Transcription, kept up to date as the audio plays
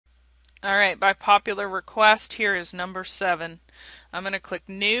Alright, by popular request, here is number 7. I'm going to click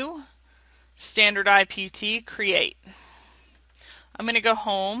New, Standard IPT, Create. I'm going to go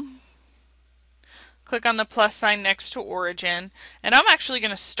Home, click on the plus sign next to Origin, and I'm actually going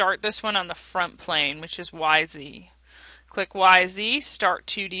to start this one on the front plane, which is YZ. Click YZ, Start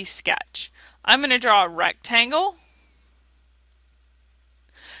 2D Sketch. I'm going to draw a rectangle,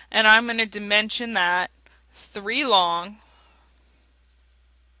 and I'm going to dimension that 3 long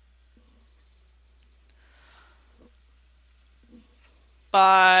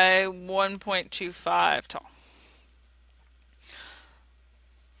by 1.25 tall.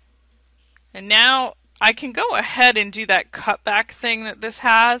 And now I can go ahead and do that cutback thing that this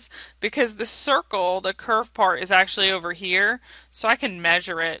has, because the circle, the curved part, is actually over here, so I can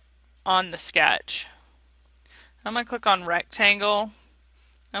measure it on the sketch. I'm going to click on rectangle.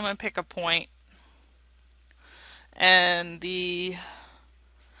 I'm going to pick a point, and the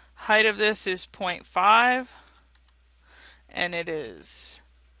height of this is 0.5, and it is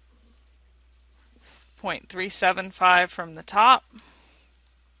 0.375 from the top,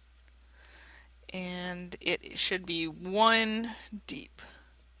 and it should be 1 deep.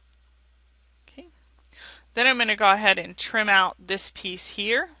 Okay. Then I'm going to go ahead and trim out this piece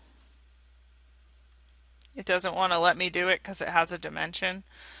here. It doesn't want to let me do it because it has a dimension.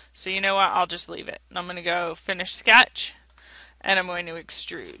 So you know what, I'll just leave it. And I'm going to go Finish Sketch, and I'm going to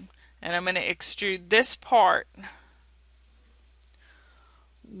extrude. And I'm going to extrude this part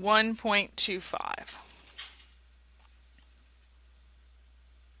 1.25.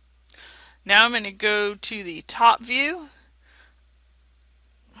 Now I'm going to go to the top view,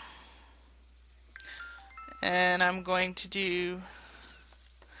 and I'm going to do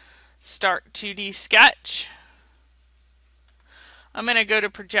Start 2D Sketch. I'm going to go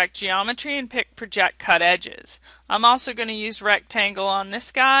to Project Geometry and pick Project Cut Edges. I'm also going to use Rectangle on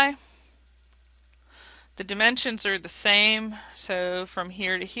this guy. The dimensions are the same, so from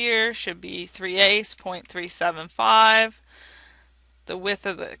here to here should be 3/8, 0.375. The width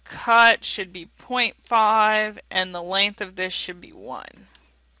of the cut should be 0.5, and the length of this should be 1.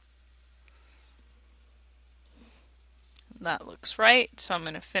 That looks right, so I'm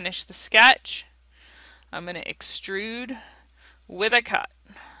going to finish the sketch. I'm going to extrude with a cut.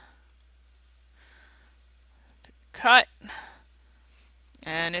 Cut,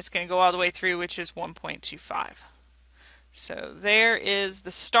 and it's going to go all the way through, which is 1.25. So there is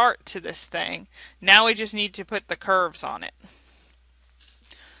the start to this thing. Now we just need to put the curves on it.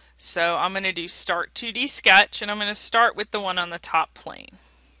 So I'm going to do Start 2D Sketch, and I'm going to start with the one on the top plane.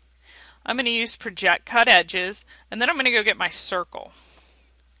 I'm going to use Project Cut Edges, and then I'm going to go get my circle.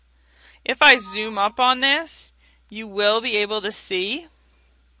 If I zoom up on this, you will be able to see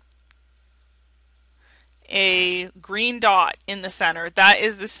a green dot in the center. That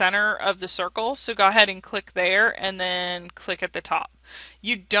is the center of the circle, so go ahead and click there and then click at the top.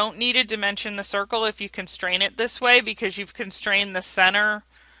 You don't need to dimension the circle if you constrain it this way, because you've constrained the center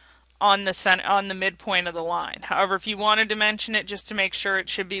on the midpoint of the line. However, if you want to dimension it just to make sure, it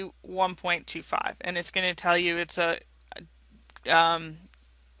should be 1.25, and it's going to tell you it's a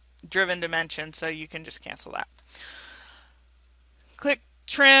driven dimension, so you can just cancel that. Click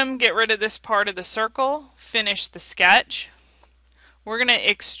Trim, get rid of this part of the circle, finish the sketch. We're going to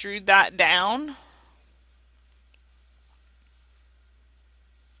extrude that down,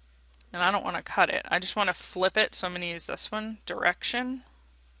 and I don't want to cut it, I just want to flip it, so I'm going to use this one, Direction.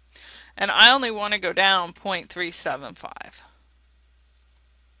 And I only want to go down 0.375.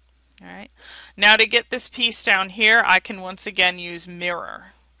 Alright, now to get this piece down here, I can once again use Mirror.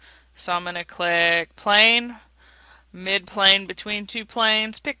 So I'm going to click Plane, mid-plane between two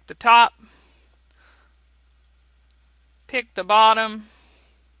planes, pick the top, pick the bottom,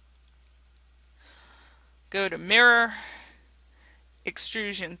 go to Mirror,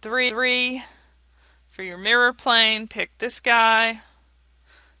 Extrusion 3. For your mirror plane, pick this guy,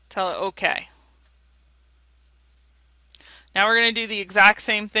 tell it OK. Now we're going to do the exact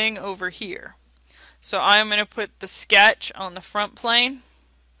same thing over here. So I'm going to put the sketch on the front plane,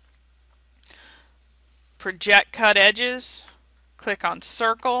 Project Cut Edges, click on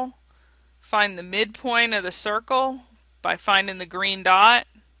Circle, find the midpoint of the circle by finding the green dot,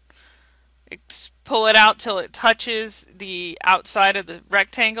 pull it out till it touches the outside of the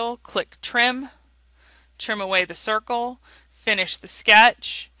rectangle, click Trim, trim away the circle, finish the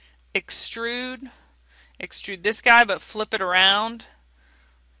sketch, extrude this guy but flip it around.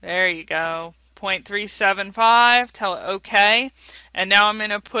 There you go. 0.375, tell it OK. And now I'm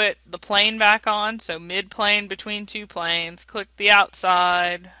going to put the plane back on, so mid-plane between two planes. Click the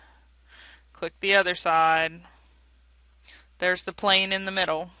outside, click the other side. There's the plane in the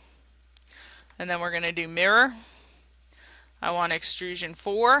middle. And then we're going to do mirror. I want extrusion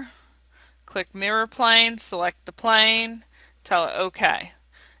 4. Click mirror plane, select the plane, tell it OK.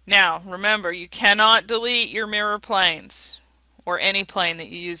 Now remember, you cannot delete your mirror planes or any plane that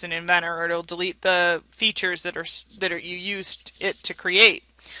you use in Inventor, or it'll delete the features that you used it to create.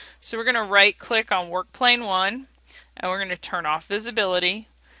 So we're going to right click on work plane 1, and we're going to turn off visibility,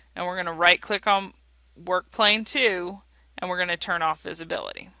 and we're going to right click on work plane 2, and we're going to turn off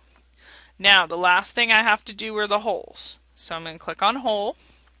visibility. Now the last thing I have to do are the holes. So I'm going to click on hole.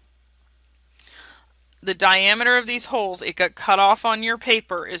 The diameter of these holes, it got cut off on your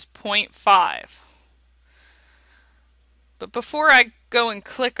paper, is 0.5. But before I go and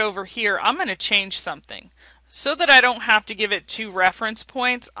click over here, I'm going to change something. So that I don't have to give it 2 reference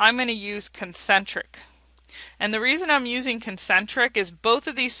points, I'm going to use concentric. And the reason I'm using concentric is both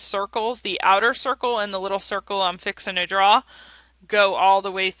of these circles, the outer circle and the little circle I'm fixing to draw, go all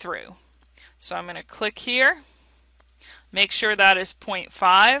the way through. So I'm going to click here, make sure that is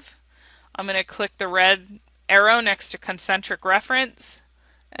 0.5. I'm going to click the red arrow next to concentric reference,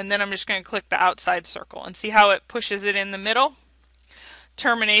 and then I'm just going to click the outside circle and see how it pushes it in the middle.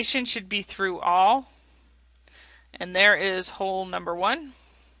 Termination should be through all, and there is hole number 1.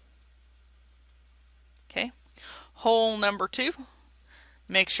 Okay, hole number 2.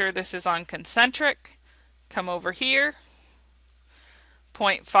 Make sure this is on concentric. Come over here,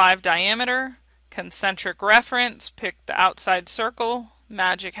 0.5 diameter, concentric reference, pick the outside circle,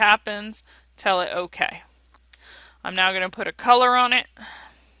 magic happens, tell it OK. I'm now going to put a color on it.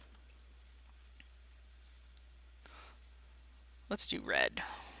 Let's do red.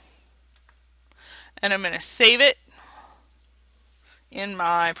 And I'm going to save it in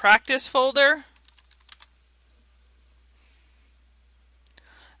my practice folder.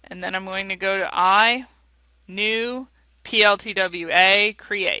 And then I'm going to go to I, New, PLTWA,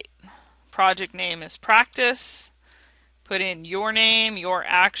 Create. Project name is Practice. Put in your name, your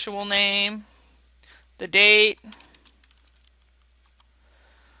actual name, the date,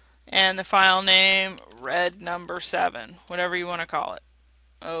 and the file name, red number 7, whatever you want to call it.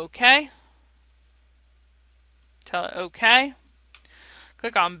 OK. Tell it OK.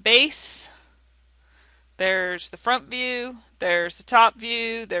 Click on base. There's the front view, there's the top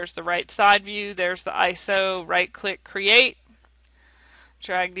view, there's the right side view, there's the ISO, right click, create.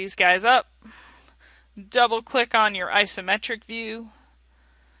 Drag these guys up. Double click on your isometric view.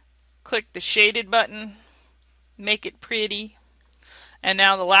 Click the shaded button. Make it pretty. And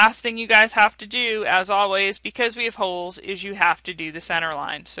now the last thing you guys have to do, as always, because we have holes, is you have to do the center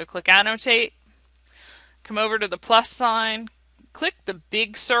line. So click annotate. Come over to the plus sign. Click the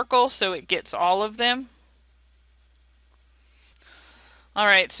big circle so it gets all of them.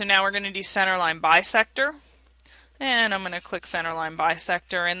 Alright, so now we're going to do centerline bisector. And I'm going to click centerline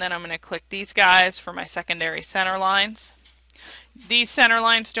bisector, and then I'm going to click these guys for my secondary center lines. These center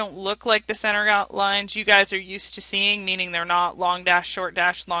lines don't look like the center lines you guys are used to seeing, meaning they're not long dash, short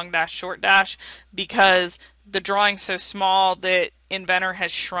dash, long dash, short dash, because the drawing's so small that Inventor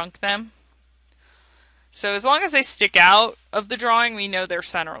has shrunk them. So as long as they stick out of the drawing, we know they're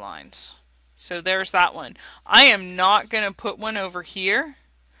center lines. So there's that one. I am not going to put one over here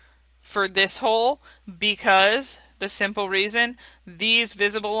for this hole because the simple reason, these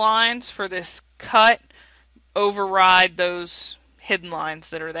visible lines for this cut override those hidden lines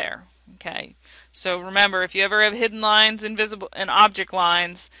that are there. Okay, so remember, if you ever have hidden lines and visible and object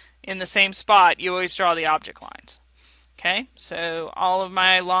lines in the same spot, you always draw the object lines. Okay, so all of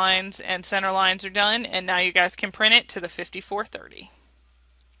my lines and center lines are done, and now you guys can print it to the 5430.